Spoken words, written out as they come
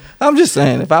I'm just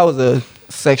saying, if I was a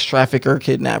sex trafficker or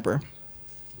kidnapper,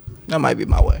 that might be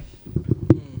my way.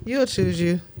 You'll choose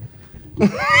you.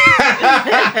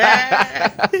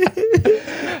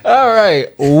 All right,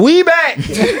 we back.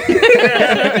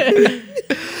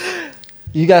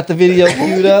 You got the video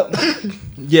queued up?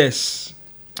 Yes.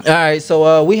 All right,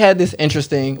 so we had this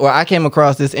I came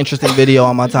across this interesting video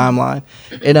on my timeline,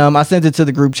 and I sent it to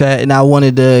the group chat, and I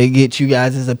wanted to get you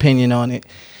guys' opinion on it,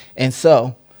 and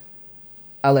so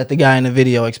I let the guy in the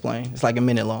video explain. It's like a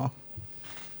minute long.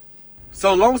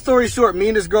 So long story short, me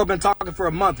and this girl been talking for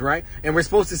a month, right? And we're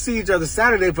supposed to see each other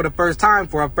Saturday for the first time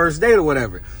for our first date or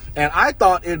whatever. And I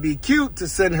thought it'd be cute to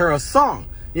send her a song.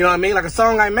 You know what I mean? Like a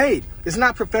song I made. It's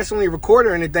not professionally recorded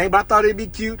or anything, but I thought it'd be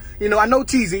cute. You know, I know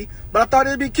cheesy, but I thought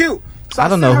it'd be cute. So I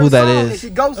don't know who that is.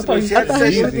 She ghosted me. She hadn't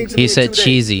said anything to me He in said 2 days.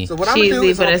 cheesy. So what I'm gonna do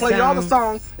is I'm gonna Cheesy, play but y'all the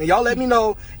song, and y'all let me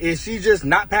know if she just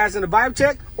not passing the vibe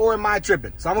check or am I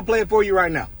tripping. So I'm gonna play it for you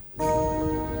right now.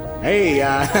 Hey,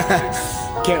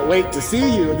 can't wait to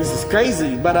see you. This is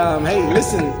crazy, but hey,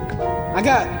 listen, I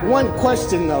got one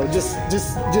question though. Just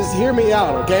hear me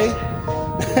out, okay?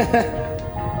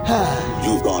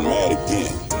 You've gone mad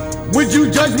again. Would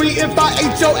you judge me if I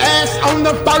ate your ass on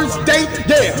the first date?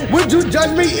 Yeah. Would you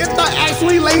judge me if I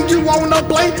actually laid you on a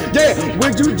plate? Yeah.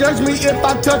 Would you judge me if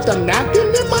I tucked a napkin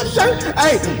in my shirt?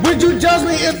 Hey, would you judge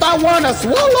me if I wanna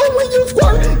swallow when you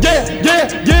squirt? Yeah.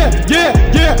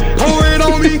 Pour it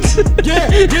on me. Yeah.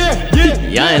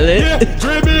 Y'all ain't lit. Yeah.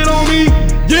 Drip it on me.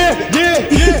 Yeah.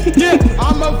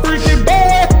 I'm a freaking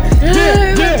boy.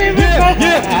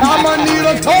 Yeah. I'ma need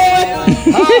a toy.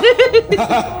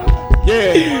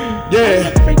 Yeah.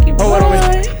 Pour it on me.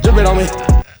 Drip it on me.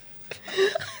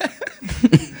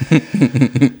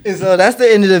 And so that's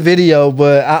the end of the video,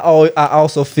 but I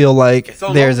also feel like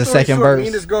there's a second verse. Me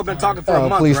and this girl been talking for a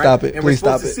month, please right? stop it. And we're Please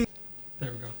stop supposed to it.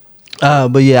 see-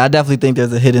 But yeah, I definitely think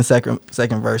there's a hidden second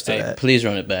verse to Hey, that. please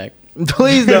run it back.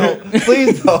 Please don't.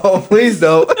 Please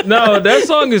don't. No, that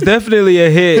song is definitely a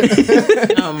hit.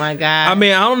 Oh my god. I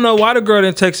mean, I don't know why the girl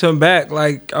didn't text him back.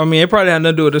 Like, I mean, it probably had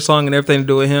nothing to do with the song and everything to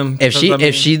do with him. If she 'Cause, I mean,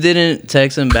 if she didn't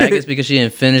text him back, it's because she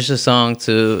didn't finish the song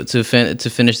to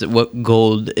finish what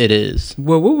gold it is.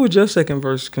 well, what would your second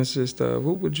verse consist of?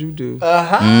 What would you do?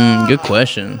 Good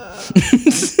question.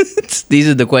 These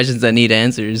are the questions that need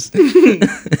answers.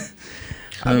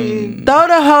 Throw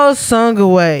the whole song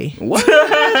away. What?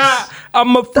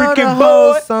 I'm a Throw the freaking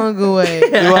whole boy. song away.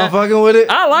 You want fucking with it?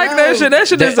 I like that shit. That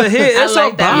shit is a hit. I It's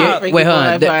like a that. bop. Freaking Wait, hold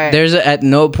on. boy part. There's at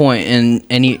no point in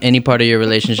any part of your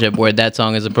relationship where that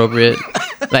song is appropriate.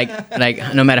 like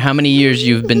no matter how many years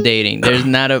you've been dating, there's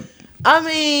not a. I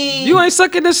mean, You ain't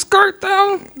sucking the skirt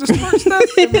though. The skirt stuff.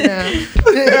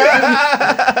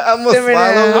 I'm gonna Simmer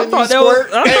swallow down. when I you thought that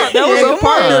squirt. was a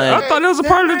part. I thought that was a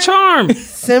part of the charm.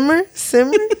 simmer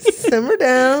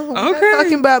down. We're not Okay.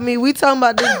 talking about me. We talking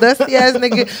about this dusty ass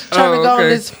nigga trying to go on okay.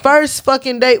 his first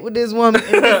fucking date with this woman.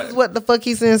 And this is what the fuck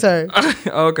he sends her.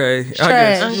 Okay, I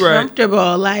Trash. guess you're right.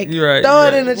 Uncomfortable. Like You're right. Throw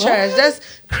you're it in right. the trash. That's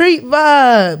creep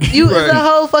vibe. You is Right. a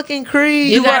whole fucking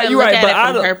creep. you gotta you're look right, at but it I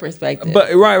from don't- her perspective.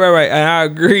 But right, and I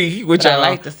agree with But I y'all.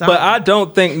 like the song. But I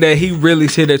don't think that he really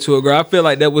said that to a girl. I feel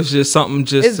like that was just something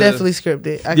just. It's definitely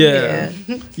scripted. I Yeah.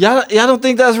 Yeah. Y'all don't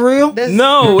think that's real? That's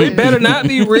No, it better not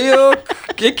be real.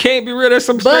 It can't be real. There's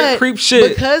some straight But creep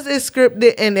shit. because it's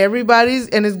scripted and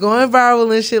it's going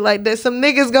viral and shit like that, some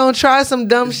niggas gonna try some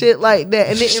dumb shit like that,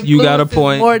 and it You got a influences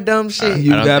point. more dumb shit.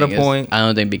 You I don't got a think it's- point. I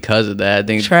don't think because of that. I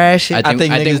think Trash it. I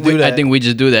think niggas do that. I think we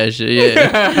just do that shit.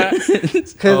 Yeah.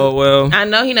 Oh well. I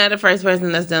know he's not the first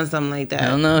person that's done something like that. I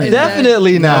don't know.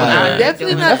 Definitely not.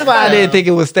 Definitely not That's the why I first. didn't think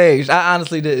it was staged. I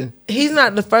honestly didn't. He's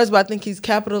not the first, but I think he's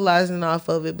capitalizing off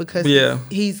of it because Yeah.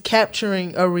 he's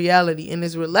capturing a reality, and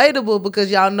it's relatable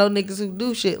because y'all know niggas who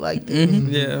do shit like this.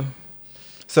 Yeah.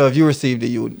 So if you received it,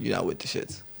 you're not with the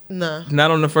shits. Nah.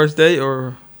 Not on the first date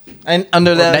or. And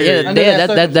under that, under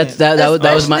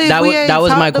That was my Especially if we ain't that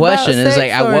was my talked about question. It's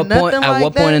like sex at or what point nothing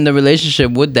like that. in the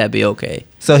relationship would that be okay?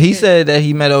 So he said that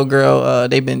he met a girl.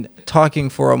 They've been talking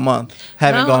for a month,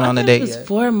 haven't No, gone I on a thought date It was yet.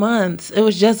 4 months. It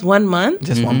was just 1 month.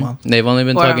 Just 1 month, They've only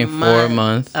been For a talking 4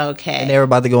 months. Okay. and they were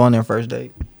about to go on their first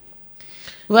date.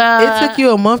 Well, It took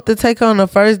you a month to take her on the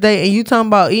first date, and you talking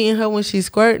about eating her when she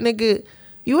squirt, nigga.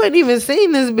 You ain't even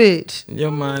seen this bitch.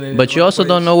 Your mind. ain't But in you the also right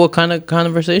don't place. know what kind of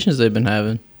conversations they've been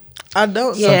having. I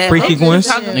don't. Yeah, freaky if we ones?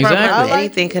 just talking for a Exactly. month, I like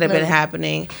anything could have been that.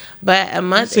 happening. But a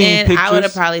month seen in, I would have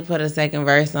pictures? probably put a second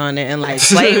verse on it and like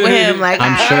played with him. Like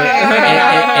I'm sure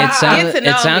Get to it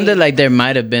know sounded me. like there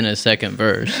might have been a second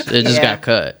verse. It just Yeah. got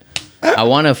cut. I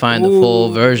want to find the full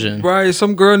Ooh, version. Right,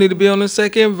 some girl need to be on the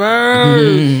second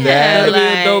verse. Yeah, That'd be a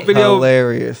like- dope video.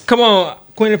 Hilarious. Come on,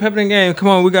 Queen of Pepperdine game. Come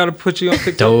on, we gotta put you on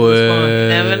TikTok. Do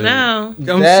Never know.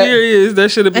 I'm That- serious. That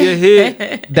should be a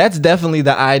hit. That's definitely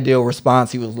the ideal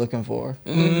response he was looking for.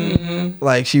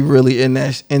 Like she really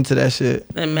into that shit.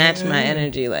 And match my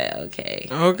energy. Like, okay.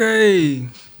 Okay.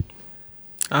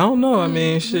 I don't know. I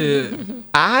mean, shit.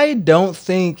 I don't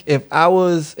think if I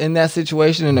was in that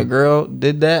situation and a girl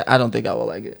did that, I don't think I would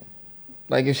like it.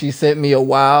 Like if she sent me a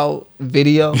wild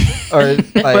video or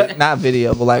like not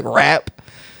video, but like rap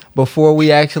before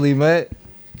we actually met,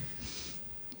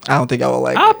 I don't think I would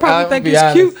like I'll it. probably I'll think be it's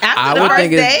honest. cute. After I the would first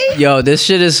think day? it's, yo, this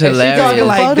shit is And she talking hilarious.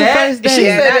 like Before the that. first day. She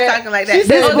Yeah, said not that. talking like She that.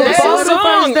 said Oh, this before is the a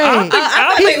song. first day.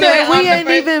 I He think said on we the ain't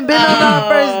first- even been on our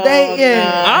first date yet.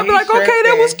 I'll be he's like, okay,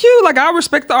 that was tripping. cute. Like, I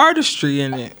respect the artistry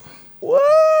in it. What?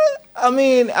 I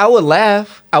mean, I would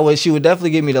laugh. She would definitely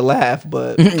get me to laugh,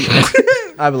 but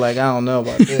I'd be like, I don't know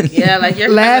about this. Yeah, like you're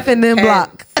Laugh and then kind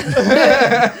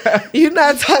of block. You're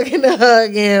not talking to her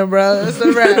again, bro. It's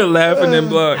a wrap. Laughing and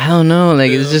block. I don't know.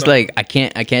 Like it's just like I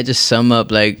can't just sum up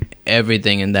like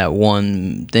everything in that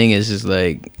one thing. It's just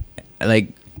like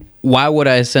why would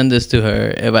I send this to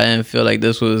her if I didn't feel like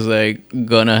this was like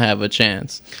gonna have a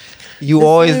chance? You That's the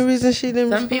always only reason she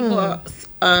didn't Some respond.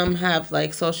 people have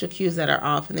like social cues that are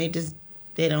off, and they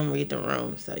don't read the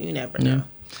room, so you never know.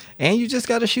 and you just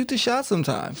gotta shoot the shot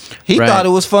sometimes. He Right. thought it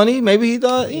was funny. Maybe he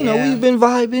thought, you know, Yeah. we've been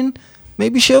vibing.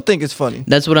 Maybe she'll think it's funny.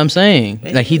 That's what I'm saying.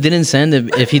 Like he didn't send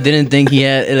it if he didn't think he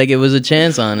had like it was a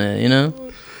chance on it. You know?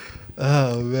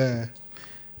 Oh man.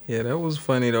 Yeah, that was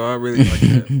funny though. I really like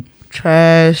that.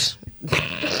 Trash.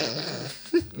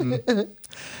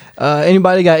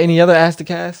 Anybody got any other Ask the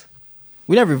Cast?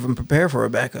 We never even prepared for a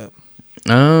backup.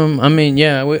 I mean,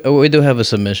 yeah, we do have a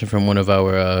submission from one of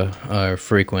our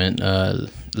frequent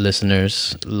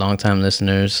listeners, longtime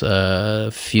listeners,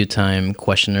 few time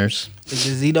questioners. Is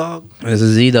it Z Dog? This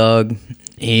is Z Dog.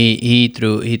 He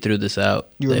threw this out.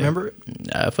 You there, remember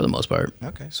it? for the most part.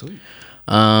 Okay, sweet.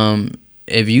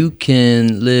 If you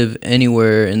can live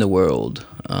anywhere in the world,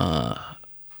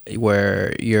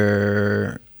 where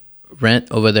your rent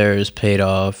over there is paid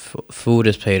off, food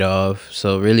is paid off,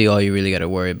 so really all you really got to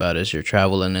worry about is your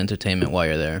travel and entertainment while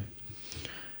you're there.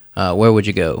 Where would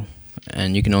you go?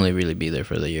 And you can only really be there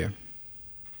for the year.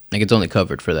 Like it's only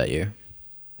covered for that year.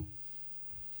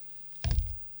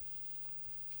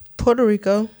 Puerto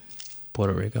Rico.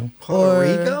 Puerto Rico. Puerto Or-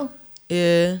 Rico?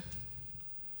 Yeah.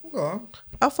 Okay.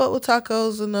 I fuck with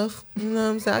tacos enough. You know what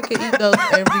I'm saying? I can eat those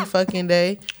every fucking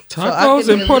day. So I Tacos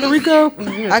can in at Puerto least-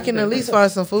 Rico? I can at least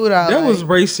find some food out. That was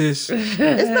racist.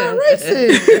 It's not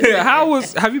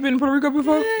racist. Have you been to Puerto Rico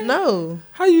before? No,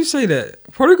 How you say that?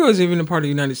 Puerto Rico is even a part of the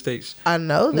United States. I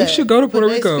know We that. should go to Puerto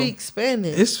but Rico. They speak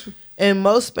Spanish, It's and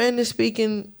most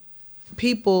Spanish-speaking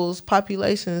people's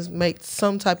populations make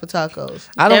some type of tacos.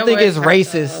 I don't There think were it's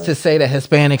racist to say that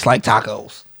Hispanics like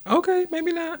tacos. okay,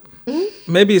 maybe not.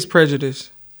 Maybe it's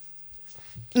prejudice.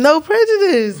 No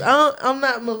prejudice. I'm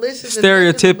not malicious. or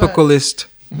nothing, Stereotypicalist.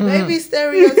 but Maybe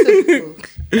stereotypical.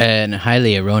 And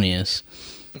highly erroneous,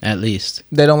 at least.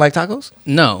 They don't like tacos?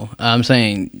 No, I'm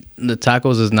saying the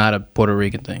tacos is not a Puerto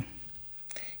Rican thing.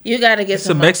 You gotta get It's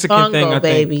some a Mexican mofongo, thing, I think.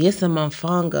 baby. It's a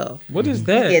mofongo. What is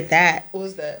that? Get that. What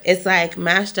was that? It's like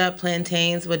mashed up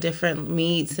plantains with different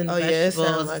meats and Oh, yeah, it vegetables.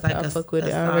 sound like I a, fuck with a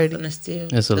it sauce already. and a stew.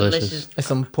 It's delicious. It's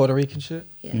some Puerto Rican shit.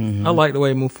 Yeah. I like the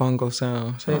way Mufongo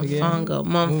sounds. Say it again.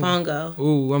 Mofongo.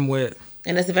 Ooh, I'm wet.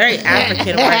 And it's a very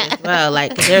African word as well.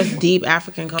 Like there's deep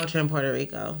African culture in Puerto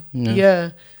Rico.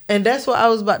 Yeah. And that's what I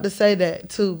was about to say that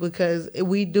too, because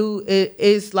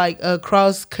it's like a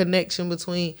cross connection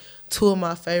between two of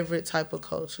my favorite type of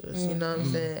cultures. You know what I'm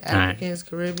saying? Africans,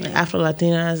 Caribbean. Afro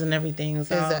Latinas and everything. Is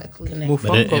all Exactly. connected.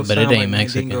 Mufongo But it sound ain't like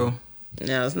Mexican. Mandingo.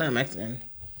 No, it's not Mexican.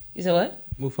 You said what?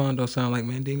 Mufondo sound like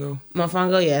Mandingo.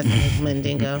 Mofongo, yes, it's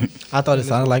Mandingo. I thought it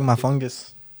sounded like my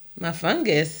fungus. My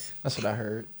fungus. That's what I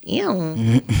heard.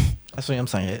 Ew. That's what I'm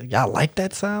saying. Y'all like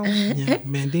that sound? Yeah,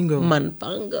 Mandingo.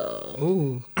 Mofongo.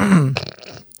 Ooh.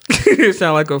 It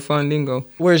sound like a fundingo.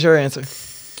 Where's your answer?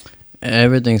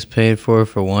 Everything's paid for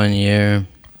 1 year.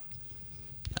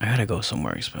 I gotta go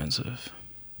somewhere expensive.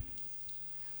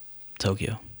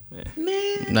 Tokyo.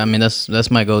 Man. I mean,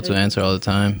 that's my go-to answer all the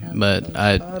time. But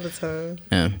All the time.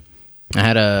 yeah, I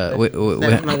had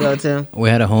That's my go-to. we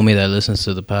had a homie that listens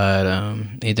to the pod.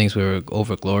 He thinks we were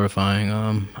over glorifying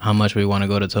how much we want to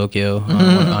go to Tokyo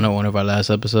on one of our last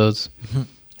episodes.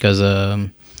 Because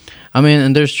I mean,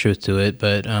 and there's truth to it,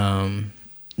 but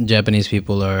Japanese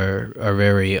people are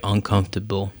very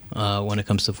uncomfortable when it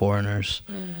comes to foreigners,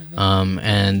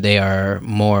 and they are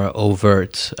more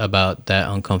overt about that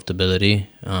uncomfortability,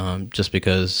 just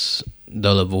because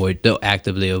they'll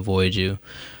actively avoid you.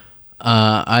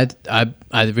 I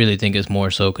really think it's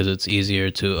more so because it's easier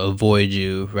to avoid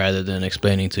you rather than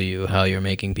explaining to you how you're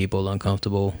making people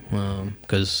uncomfortable.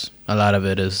 Because a lot of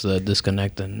it is the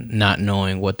disconnect and not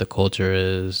knowing what the culture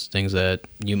is, things that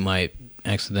you might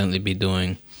accidentally be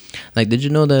doing. Like, did you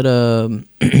know that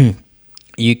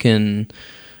you can?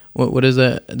 What is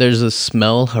that? There's a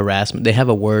smell harassment. They have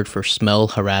a word for smell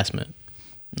harassment,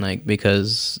 like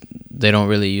because they don't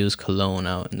really use cologne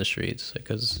out in the streets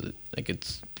because like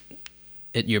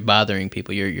you're bothering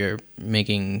people. You're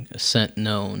making a scent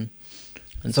known.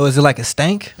 And So is it like a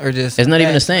stank or just? it's not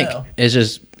even bad a stink. smell? It's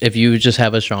just if you just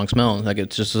have a strong smell, like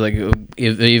it's just like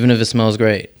even if it smells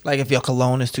great. Like if your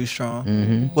cologne is too strong.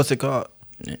 Mm-hmm. What's it called?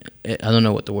 I don't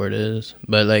know what the word is,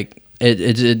 but like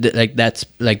it like that's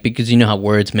like because you know how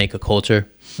words make a culture.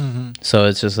 So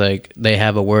it's just like they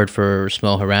have a word for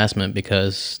smell harassment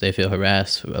because they feel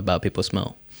harassed about people's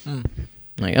smell.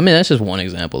 Like, I mean, that's just one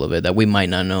example of it that we might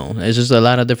not know. It's just a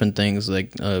lot of different things,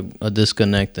 like a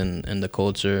disconnect in the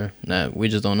culture that we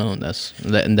just don't know. That's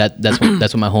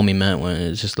what my homie meant when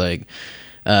it's just like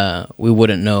we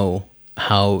wouldn't know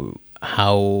how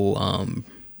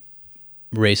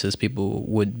racist people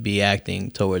would be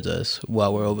acting towards us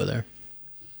while we're over there.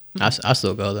 I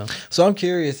still go though. So I'm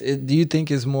curious. Do you think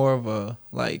it's more of a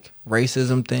like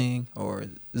racism thing or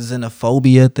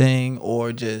xenophobia thing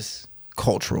or just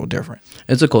cultural difference?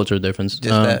 It's a cultural difference.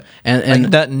 Just that, and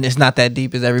like, that it's not that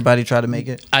deep as everybody try to make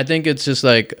it. I think it's just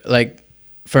like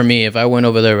for me, if I went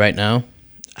over there right now,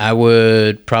 I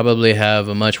would probably have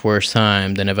a much worse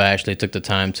time than if I actually took the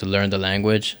time to learn the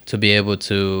language to be able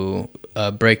to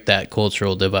break that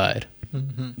cultural divide.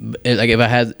 Like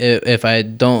if I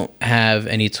don't have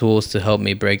any tools to help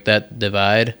me break that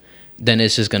divide, then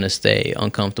it's just gonna stay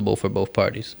uncomfortable for both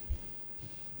parties.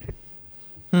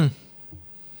 And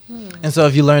so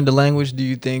if you learned the language, do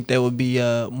you think that would be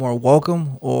more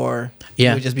welcome or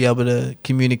Yeah. you would just be able to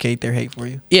communicate their hate for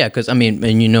you? Yeah, because I mean,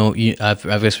 and you know,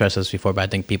 I've expressed this before, but I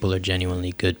think people are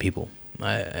genuinely good people.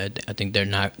 I think they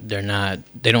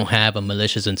don't have a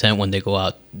malicious intent when they go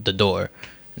out the door.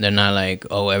 They're not like,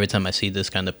 oh, every time I see this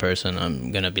kind of person,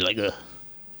 I'm gonna be like, ugh.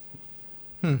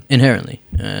 Inherently,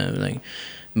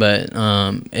 but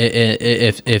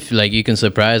if like you can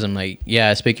surprise them, like, yeah,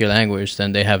 I speak your language,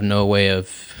 then they have no way of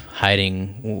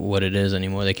hiding what it is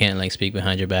anymore. They can't like speak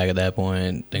behind your back at that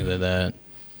point, things like that.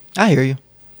 I hear you.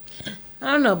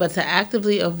 I don't know, but to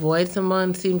actively avoid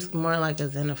someone seems more like a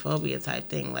xenophobia type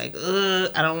thing. Like,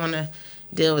 ugh, I don't want to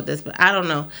deal with this, but I don't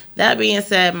know. That being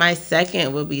said, my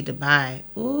second would be Dubai.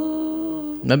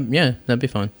 Ooh. Yeah, that'd be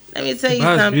fun. Let me tell you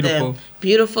Dubai's something. beautiful.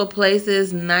 Beautiful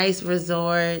places, nice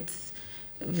resorts,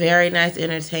 very nice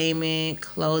entertainment,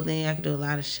 clothing. I could do a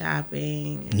lot of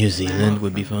shopping. New Zealand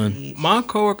would be fun. My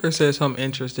coworker said something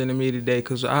interesting to me today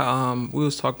because we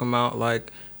was talking about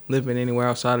like living anywhere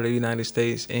outside of the United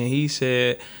States, and he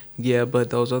said, yeah, but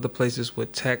those other places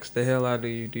would tax the hell out of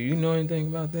you. Do you know anything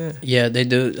about that? Yeah, they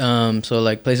do. So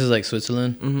like places like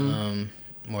Switzerland,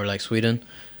 or like Sweden,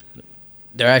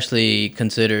 they're actually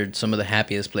considered some of the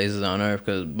happiest places on earth.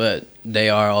 But they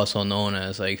are also known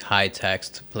as like high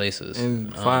taxed places.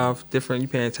 And you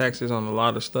paying taxes on a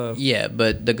lot of stuff. Yeah,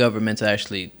 but the government's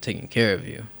actually taking care of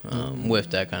you with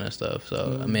that kind of stuff.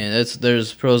 So I mean,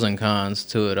 there's pros and cons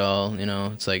to it all. You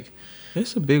know, it's like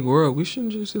It's a big world. We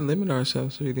shouldn't just limit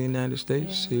ourselves to the United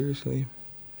States. Seriously.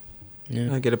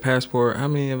 Yeah. I get a passport. How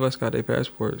many of us got their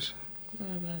passports?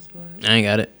 I ain't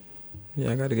got it.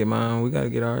 Yeah, I got to get mine. We got to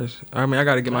get ours. I mean, I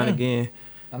got to get mine again.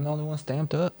 I'm the only one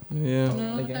stamped up. Yeah.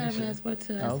 No, I got a passport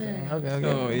too. Okay.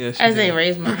 Oh, yeah. I just ain't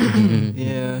raised mine.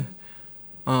 Yeah.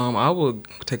 I would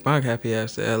take my happy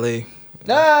ass to LA.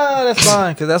 Nah, that's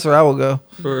fine, because that's where I would go.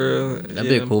 For real. That'd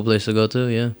be a cool place to go to.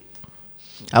 Yeah.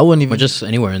 I wouldn't even. Or just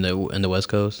anywhere in the West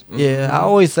Coast. Yeah, I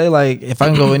always say, like, if I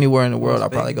can go anywhere in the world, I'll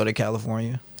probably go to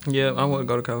California. Yeah, I want to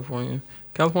go to California.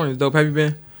 California's dope. Have you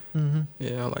been? Mm-hmm.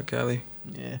 Yeah, I like Cali.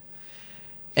 Yeah.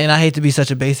 And I hate to be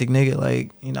such a basic nigga,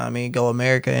 like, you know what I mean, go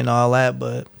America and all that,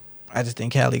 but I just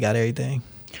think Cali got everything.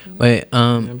 Wait,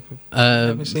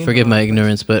 haven't seen forgive a lot my of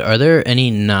ignorance, but are there any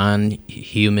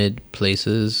non-humid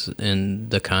places in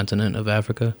the continent of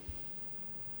Africa?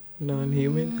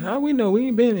 Non-human? How we know? We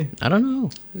ain't been in. I don't know.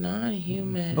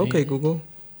 Non-human. Okay, Google.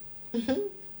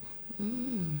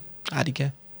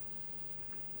 IDK.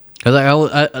 Cause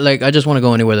I just want to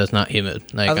go anywhere that's not humid.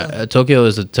 Like Tokyo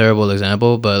is a terrible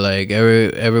example, but like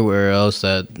everywhere else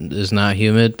that is not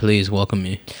humid, please welcome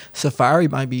me. Safari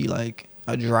might be like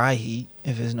a dry heat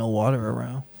if there's no water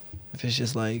around. If it's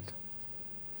just like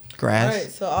grass.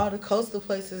 Right, so all the coastal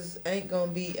places ain't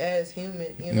gonna be as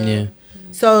humid, you know. Yeah.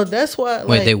 So that's why. Wait,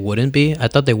 Like, they wouldn't be? I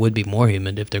thought they would be more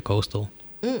humid if they're coastal.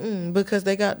 Because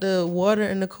they got the water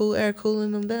and the cool air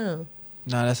cooling them down.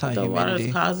 No, that's not The humidity.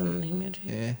 water's causing the humidity.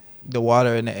 Yeah, the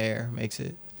water in the air makes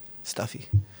it stuffy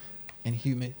and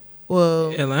humid. Well,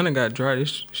 Atlanta got dry.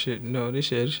 This shit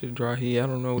dry heat. I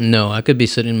don't know. No, I could be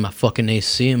sitting in my fucking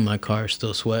AC in my car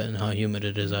still sweating how humid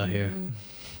it is out here.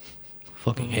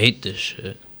 Fucking hate this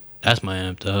shit. That's my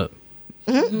amped up.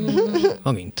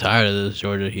 Fucking tired of this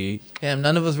Georgia heat. Damn,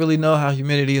 none of us really know how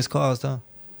humidity is caused, huh?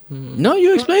 No,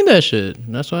 you explained that shit.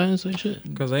 That's why I didn't say shit.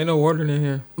 Because ain't no water in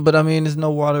here. But I mean, there's no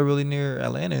water really near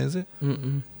Atlanta, is it?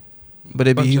 Mm-mm. But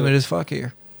it'd be Bunch humid of- as fuck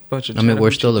here. Bunch of I mean, we're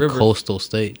Chattahoochee still a rivers. coastal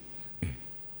state.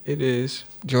 It is.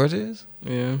 Georgia is?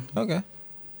 Yeah. Okay.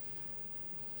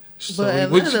 So but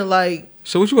what Atlanta, you- like,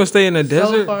 so what you want to stay in the so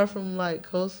desert? far from, like,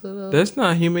 coastal, though. That's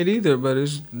not humid either, but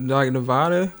it's like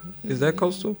Nevada. Is that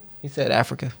coastal? He said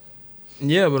Africa.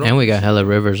 Yeah, but And we got hella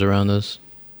rivers around us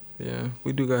yeah,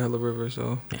 we do got hella rivers,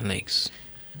 so and lakes.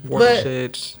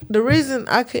 watersheds. The reason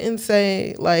I couldn't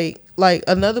say, like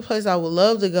another place I would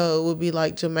love to go would be,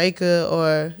 like, Jamaica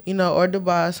or, you know, or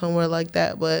Dubai, somewhere like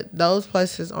that. But those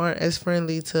places aren't as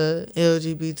friendly to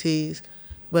LGBTs.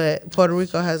 But Puerto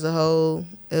Rico has a whole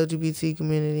LGBT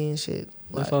community and shit.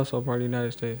 That's Like, also part of the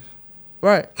United States.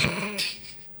 right.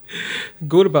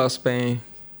 Good about Spain.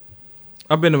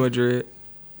 I've been to Madrid.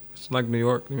 It's like New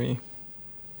York to me.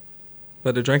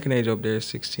 But the drinking age up there is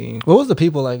 16. What was the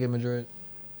people like in Madrid?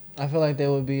 I feel like they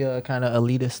would be kind of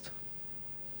elitist.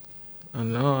 I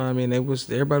know. I mean,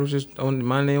 everybody was just on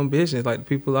minding their own business. Like the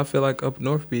people I feel like up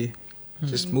north be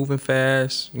just moving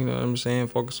fast. You know what I'm saying?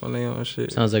 Focus on their own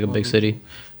shit. Sounds like a big city.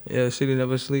 Yeah, the city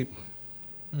never sleep.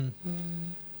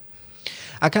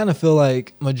 I kind of feel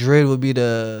like Madrid would be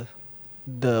the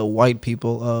white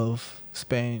people of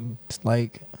Spain,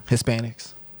 like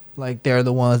Hispanics. Like they're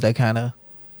the ones that kind of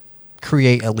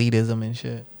create elitism and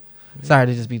shit. Sorry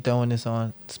to just be throwing this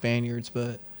on Spaniards,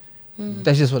 but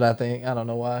that's just what I think. I don't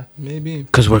know why. Maybe.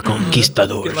 Because we're Like,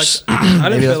 conquistadors. I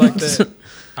didn't Maybe feel like that's- that.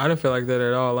 I didn't feel like that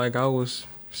at all. Like I was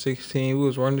 16. We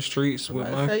was running the streets with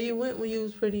I my. say you went when you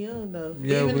was pretty young, though.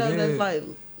 Yeah, Even we though did. that's, like,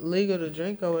 legal to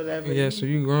drink or whatever. Yeah, so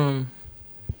you grown.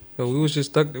 But we was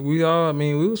just stuck. We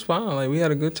was fine. Like we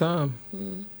had a good time.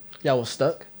 Y'all was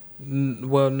stuck.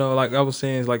 Well, no, like I was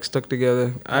saying, it's like stuck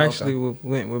together. I okay. actually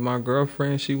went with my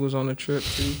girlfriend. She was on the trip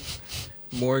too.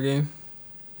 Morgan.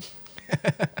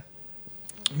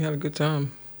 We had a good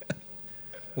time.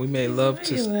 We made love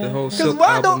to the whole Silk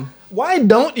album. Why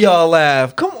don't y'all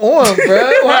laugh? Come on, bro.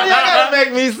 Why y'all gotta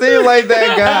make me seem like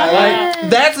that guy? Like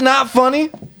that's not funny.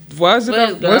 Why is it?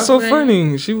 Wait, What's so girlfriend?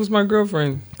 funny? She was my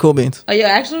girlfriend. Cool beans. Oh, your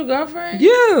actual girlfriend?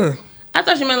 Yeah. I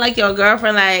thought you meant like your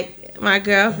girlfriend, like my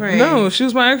girlfriend. No, she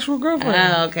was my actual girlfriend.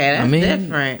 Oh, okay, that's I mean,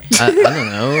 different. I don't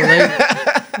know.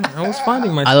 Like, I was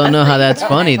finding my. I don't know how that's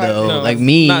funny though. No, like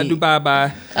me, Not Dubai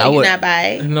bye. I Oh, you would- not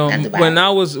bi? No, Not Dubai?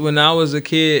 when I was a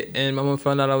kid and my mom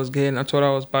found out I was gay and I told her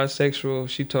I was bisexual,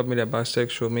 she told me that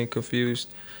bisexual meant confused.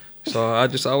 So I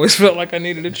just always felt like I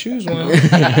needed to choose one.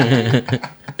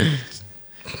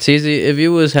 Teezy, if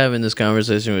you was having this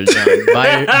conversation with John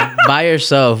by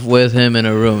yourself with him in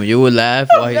a room, you would laugh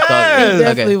while he's talking.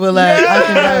 Definitely will laugh. I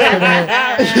can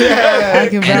vouch for that. I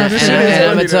can vouch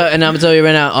for that. And I'm gonna tell you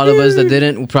right now, all of us that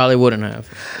didn't probably wouldn't have.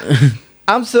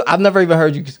 I've never even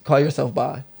heard you call yourself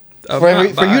bi. I'm For not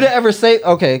you bi. to ever say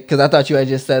okay, because I thought you had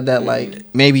just said that like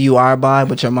maybe you are bi,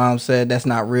 but your mom said that's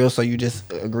not real, so you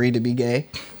just agreed to be gay.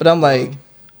 But I'm like,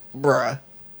 bruh,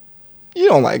 you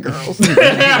don't like girls. That's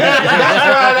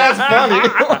why that's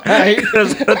funny.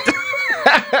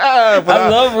 I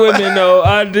love women though.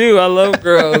 I do. I love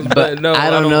girls, but no, I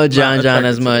don't know John not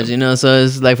as attracted to much, them. you know. So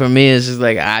it's like for me, it's just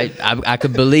like I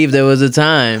could believe there was a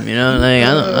time, you know. Like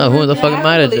I don't know who the fuck am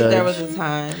I to believe there judge. was a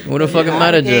time. Who the fuck A am lot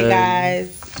I to of gay judge?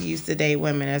 guys used to date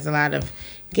women. There's a lot of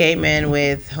gay men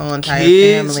with whole entire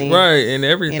Kids, families, right, and you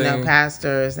everything. know,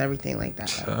 pastors, everything like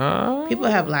that. Ah. People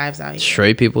have lives out here.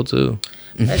 Straight people too.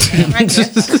 But I guess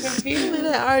I'm confused.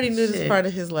 I already knew this Shit. part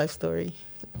of his life story.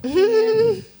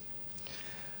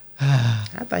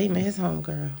 I thought he met his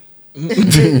homegirl.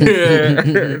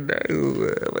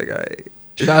 Oh my God.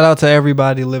 Shout out to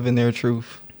everybody living their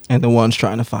truth and the ones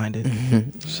trying to find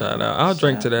it. Shout out. I'll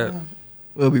drink to that.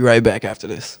 We'll be right back after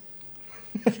this.